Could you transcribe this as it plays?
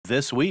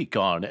This week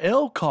on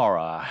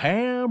LCARA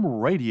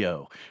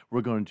HAMRadio,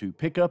 we're going to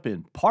pick up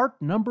in part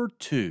number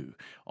 2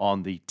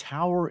 on the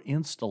tower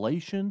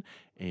installation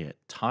at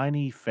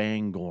Tiny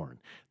Fangorn.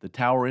 The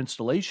tower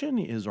installation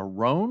is a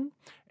Rohn,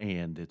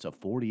 and it's a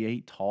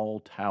 48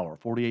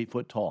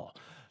 foot tall.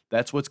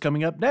 That's what's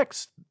coming up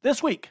next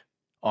this week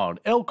on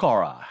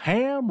LCARA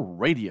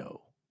HAMRadio.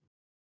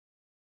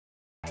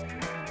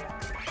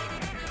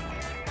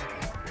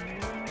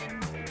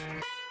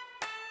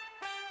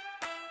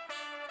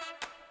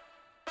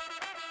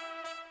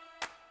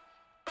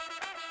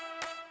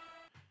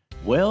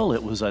 Well,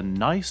 it was a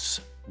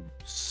nice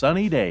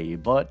sunny day,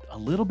 but a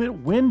little bit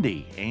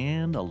windy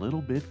and a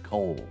little bit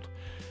cold.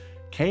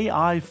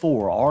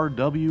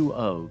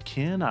 KI4RWO,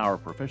 Ken, our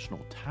professional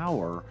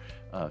tower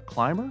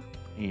climber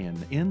and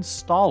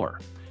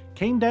installer,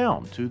 came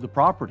down to the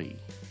property,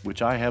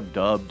 which I have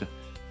dubbed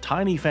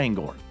Tiny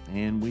Fangorn,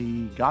 and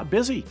we got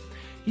busy.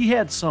 He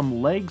had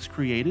some legs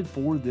created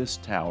for this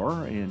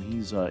tower, and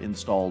he's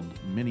installed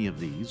many of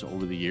these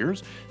over the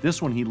years.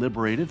 This one he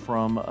liberated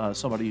from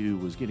somebody who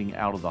was getting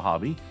out of the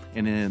hobby,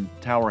 and then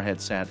the tower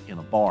had sat in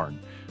a barn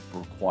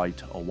for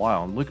quite a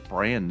while and looked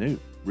brand new,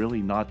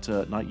 really not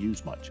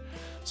used much.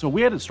 So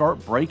we had to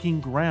start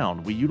breaking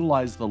ground. We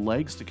utilized the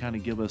legs to kind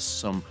of give us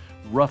some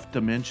rough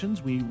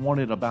dimensions. We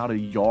wanted about a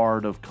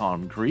yard of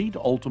concrete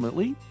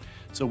ultimately,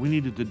 so we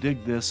needed to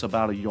dig this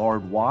about a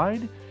yard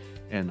wide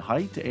and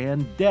height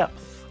and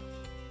depth.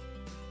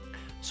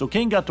 So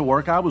King got to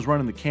work. I was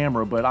running the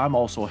camera, but I'm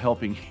also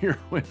helping here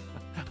when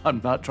I'm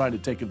not trying to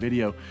take a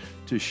video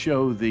to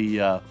show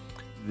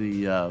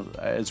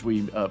as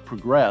we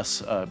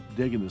progress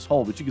digging this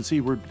hole. But you can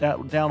see we're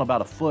down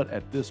about a foot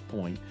at this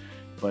point,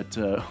 but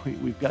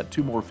we've got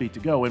 2 more feet to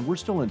go, and we're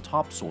still in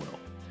topsoil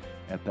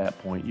at that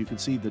point. You can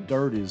see the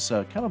dirt is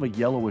kind of a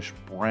yellowish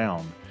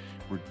brown.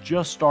 We're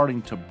just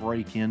starting to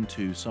break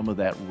into some of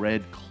that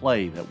red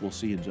clay that we'll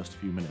see in just a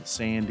few minutes,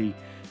 sandy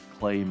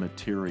clay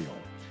material.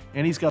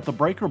 And he's got the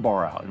breaker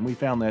bar out, and we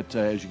found that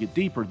as you get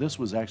deeper, this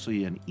was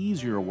actually an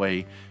easier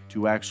way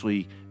to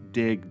actually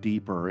dig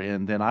deeper.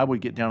 And then I would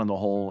get down in the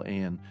hole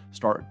and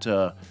start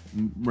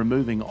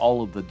removing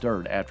all of the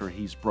dirt after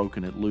he's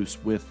broken it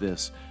loose with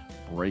this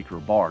breaker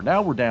bar.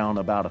 Now we're down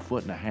about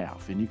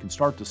 1.5 feet, and you can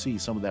start to see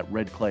some of that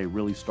red clay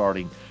really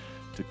starting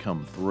to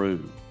come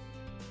through.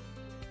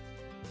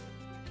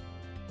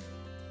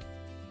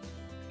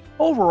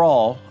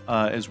 Overall,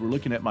 as we're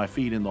looking at my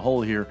feet in the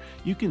hole here,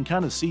 you can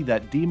kind of see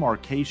that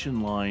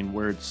demarcation line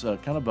where it's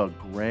kind of a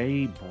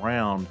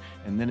gray-brown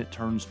and then it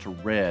turns to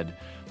red.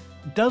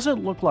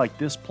 Doesn't look like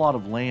this plot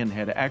of land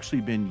had actually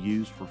been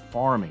used for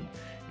farming.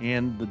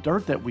 And the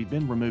dirt that we've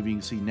been removing,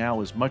 you see now,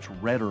 is much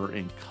redder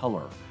in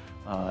color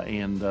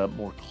and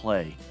more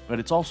clay. But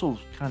it's also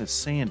kind of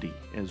sandy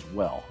as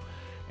well.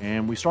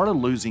 And we started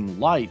losing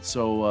light,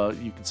 so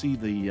you can see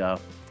the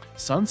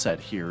sunset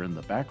here in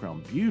the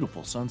background.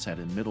 Beautiful sunset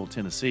in Middle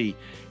Tennessee,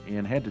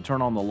 and had to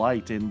turn on the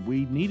light, and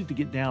we needed to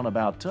get down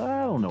about,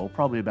 I don't know,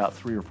 probably about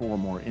 3 or 4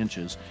 more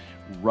inches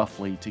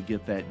roughly to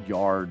get that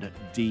yard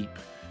deep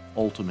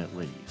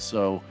ultimately.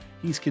 So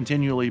he's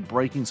continually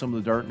breaking some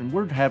of the dirt, and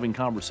we're having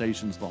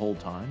conversations the whole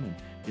time and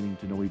getting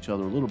to know each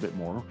other a little bit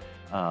more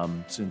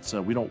since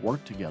we don't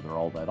work together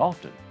all that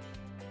often.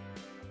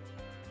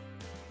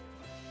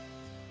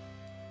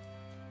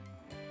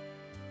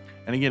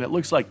 And again, it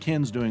looks like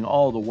Ken's doing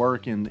all the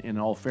work. In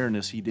all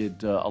fairness, he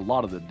did a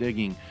lot of the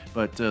digging,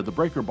 but the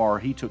breaker bar,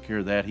 he took care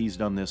of that. He's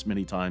done this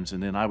many times,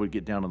 and then I would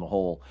get down in the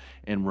hole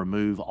and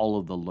remove all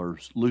of the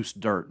loose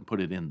dirt and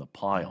put it in the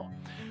pile.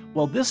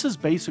 Well, this is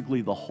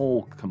basically the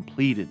hole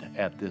completed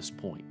at this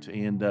point.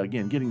 And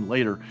again, getting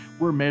later,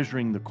 we're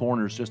measuring the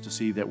corners just to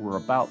see that we're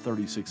about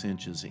 36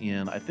 inches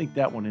in. I think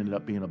that one ended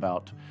up being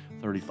about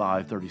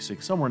 35,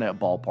 36, somewhere in that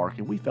ballpark.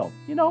 And we felt,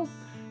 you know,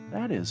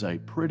 that is a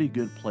pretty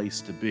good place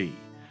to be.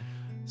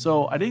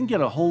 So I didn't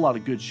get a whole lot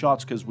of good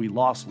shots because we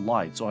lost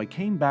light. So I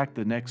came back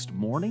the next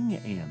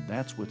morning, and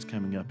that's what's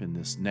coming up in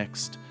this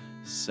next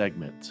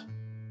segment.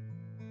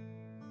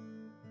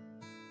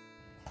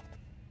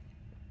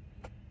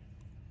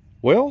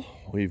 Well,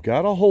 we've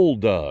got a hole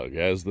dug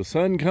as the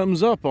sun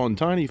comes up on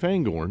Tiny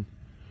Fangorn.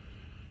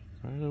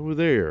 Right over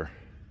there.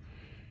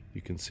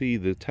 You can see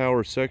the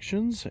tower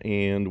sections,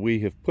 and we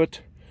have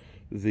put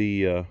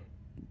the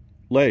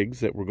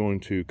legs that we're going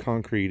to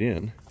concrete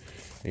in.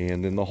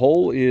 And then the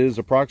hole is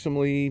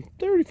approximately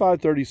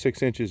 35,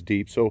 36 inches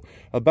deep, so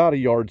about a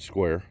yard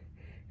square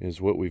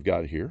is what we've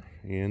got here.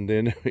 And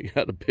then we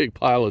got a big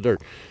pile of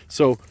dirt.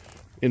 So,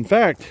 in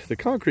fact, the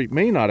concrete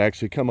may not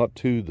actually come up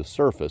to the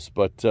surface,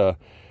 but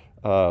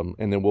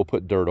and then we'll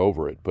put dirt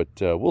over it. But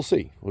we'll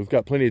see. We've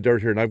got plenty of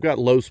dirt here, and I've got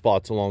low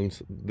spots along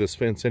this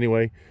fence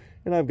anyway,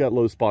 and I've got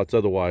low spots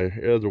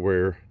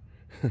otherwhere,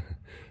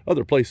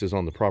 other places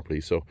on the property.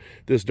 So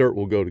this dirt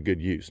will go to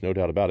good use, no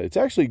doubt about it. It's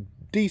actually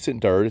decent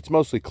dirt. It's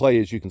mostly clay,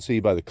 as you can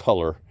see by the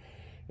color,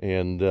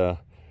 and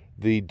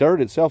the dirt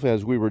itself,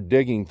 as we were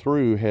digging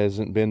through,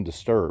 hasn't been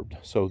disturbed.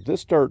 So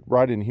this dirt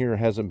right in here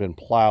hasn't been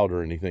plowed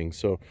or anything.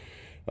 So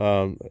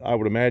I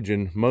would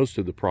imagine most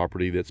of the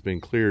property that's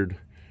been cleared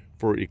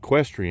for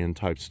equestrian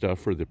type stuff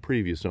for the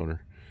previous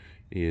owner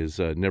is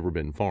never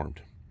been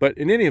farmed. But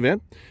in any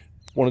event,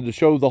 wanted to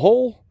show the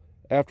hole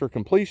after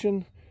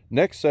completion.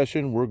 Next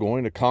session, we're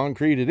going to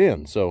concrete it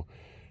in. So,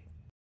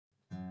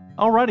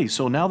 alrighty,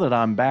 so now that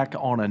I'm back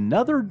on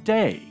another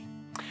day,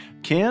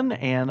 Ken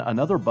and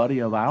another buddy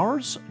of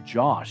ours,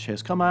 Josh,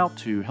 has come out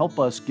to help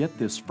us get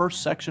this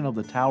first section of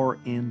the tower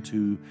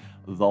into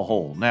the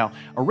hole. Now,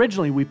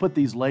 originally we put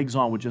these legs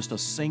on with just a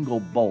single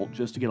bolt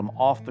just to get them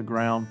off the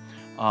ground,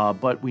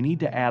 but we need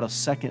to add a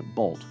second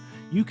bolt.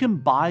 You can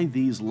buy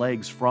these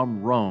legs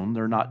from Rohn.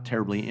 They're not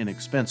terribly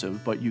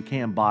inexpensive, but you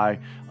can buy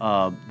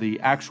the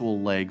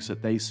actual legs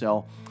that they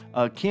sell.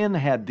 Ken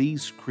had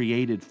these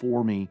created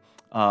for me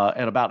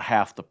at about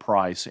half the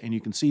price, and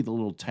you can see the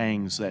little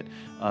tangs that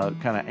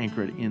kind of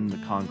anchor it in the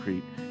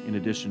concrete in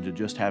addition to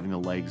just having the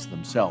legs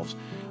themselves.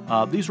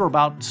 These were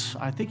about,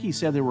 I think he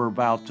said they were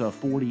about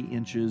 40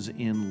 inches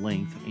in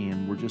length,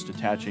 and we're just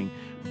attaching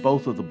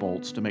both of the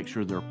bolts to make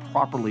sure they're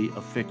properly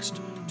affixed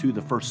to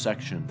the first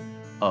section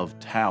of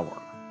tower.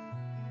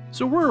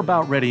 So we're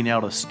about ready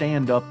now to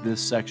stand up this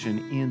section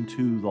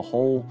into the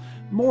hole,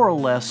 more or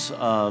less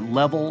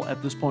level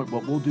at this point,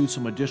 but we'll do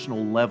some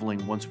additional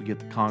leveling once we get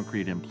the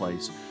concrete in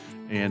place.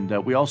 And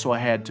we also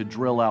had to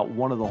drill out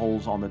one of the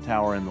holes on the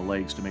tower and the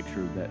legs to make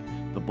sure that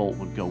the bolt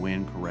would go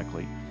in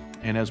correctly.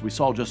 And as we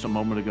saw just a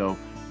moment ago,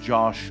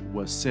 Josh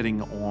was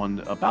sitting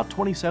on about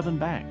 27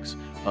 bags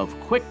of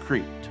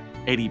Quikrete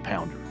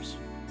 80-pounders.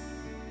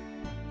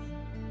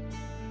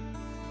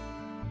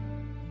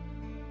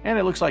 And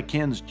it looks like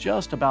Ken's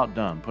just about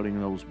done putting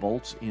those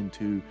bolts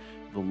into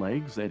the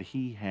legs that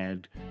he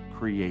had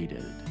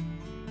created.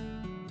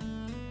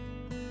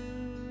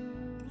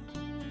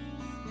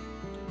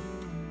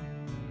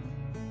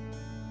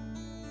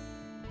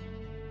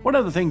 One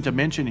other thing to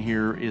mention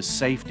here is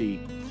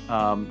safety.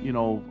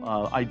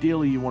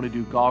 Ideally you want to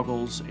do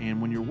goggles,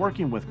 and when you're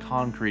working with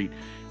concrete,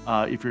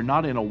 if you're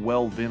not in a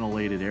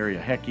well-ventilated area,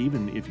 heck,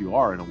 even if you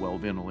are in a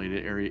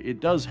well-ventilated area, it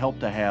does help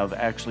to have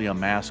actually a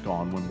mask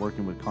on when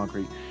working with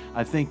concrete.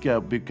 I think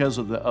because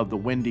of the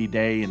windy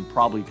day, and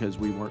probably because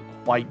we weren't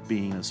quite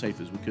being as safe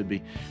as we could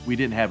be, we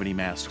didn't have any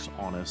masks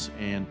on us.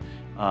 And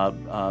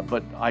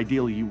but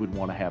ideally you would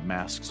want to have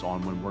masks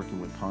on when working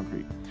with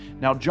concrete.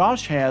 Now,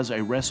 Josh has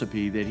a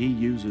recipe that he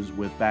uses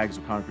with bags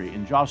of concrete,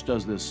 and Josh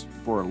does this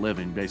for a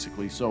living,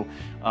 basically. So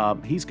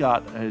he's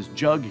got his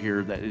jug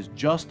here that is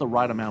just the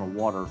right amount of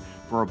water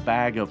for a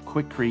bag of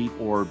Quikrete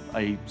or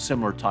a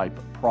similar type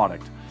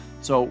product.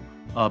 So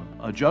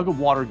a jug of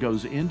water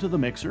goes into the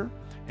mixer,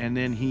 and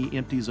then he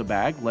empties a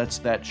bag, lets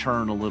that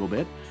churn a little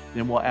bit.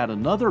 Then we'll add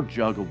another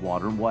jug of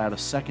water, and we'll add a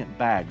second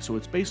bag. So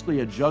it's basically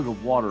a jug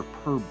of water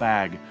per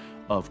bag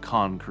of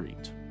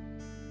concrete.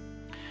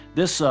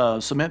 This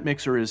cement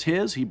mixer is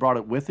his. He brought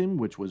it with him,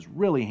 which was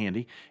really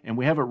handy, and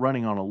we have it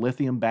running on a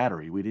lithium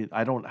battery.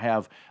 I don't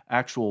have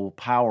actual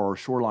power or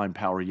shoreline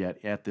power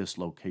yet at this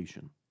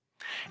location.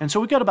 And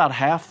so we got about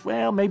half,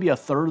 well, maybe a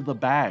third of the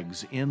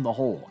bags in the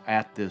hole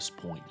at this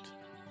point.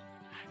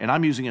 And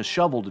I'm using a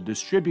shovel to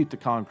distribute the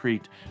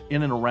concrete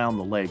in and around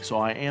the lake, so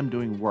I am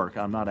doing work.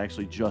 I'm not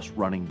actually just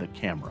running the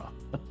camera.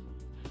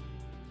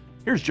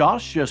 Here's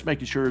Josh, just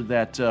making sure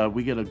that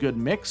we get a good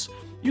mix.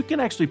 You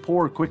can actually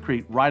pour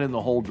Quikrete right in the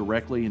hole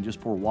directly and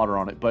just pour water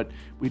on it, but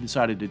we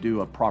decided to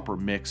do a proper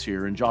mix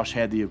here, and Josh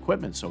had the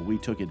equipment, so we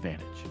took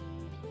advantage.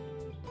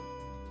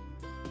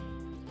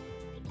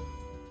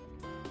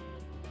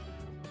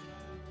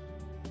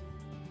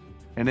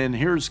 And then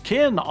here's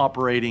Ken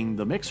operating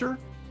the mixer,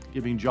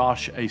 giving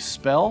Josh a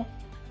spell,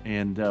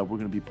 and we're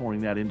going to be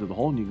pouring that into the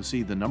hole, and you can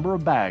see the number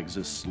of bags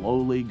is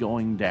slowly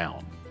going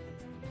down.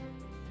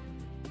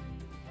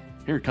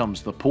 Here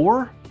comes the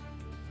pour,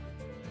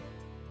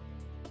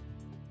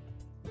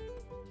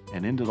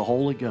 and into the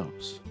hole it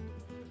goes.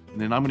 And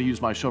then I'm going to use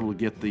my shuttle to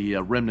get the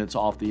remnants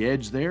off the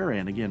edge there,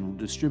 and again, we'll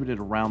distribute it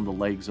around the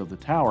legs of the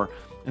tower.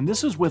 And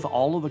this is with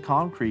all of the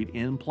concrete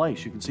in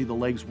place. You can see the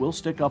legs will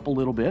stick up a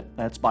little bit.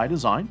 That's by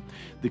design.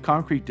 The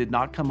concrete did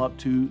not come up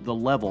to the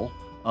level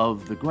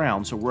of the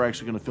ground, so we're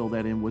actually going to fill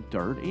that in with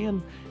dirt,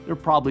 and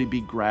there'll probably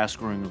be grass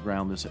growing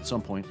around this at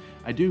some point.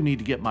 I do need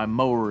to get my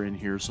mower in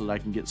here so that I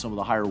can get some of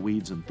the higher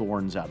weeds and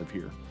thorns out of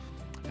here.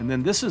 And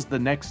then this is the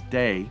next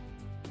day.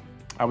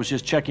 I was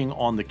just checking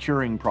on the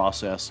curing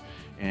process,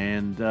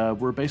 and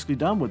we're basically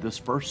done with this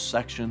first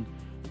section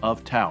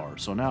of tower.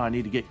 So now I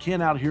need to get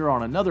Ken out here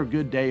on another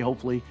good day,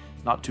 hopefully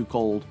not too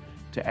cold,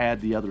 to add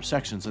the other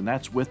sections, and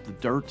that's with the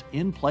dirt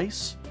in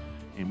place.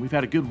 And we've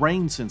had a good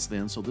rain since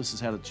then, so this has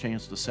had a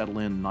chance to settle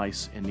in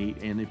nice and neat.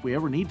 And if we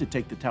ever need to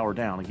take the tower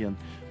down, again,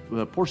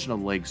 a portion of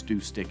the legs do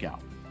stick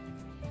out.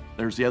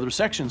 There's the other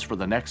sections for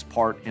the next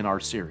part in our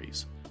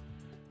series.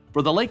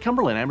 For the Lake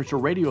Cumberland Amateur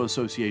Radio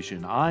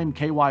Association, I'm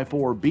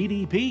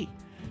KI4BDP.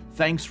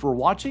 Thanks for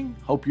watching.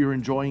 Hope you're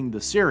enjoying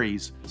the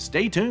series.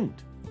 Stay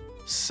tuned.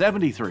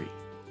 73.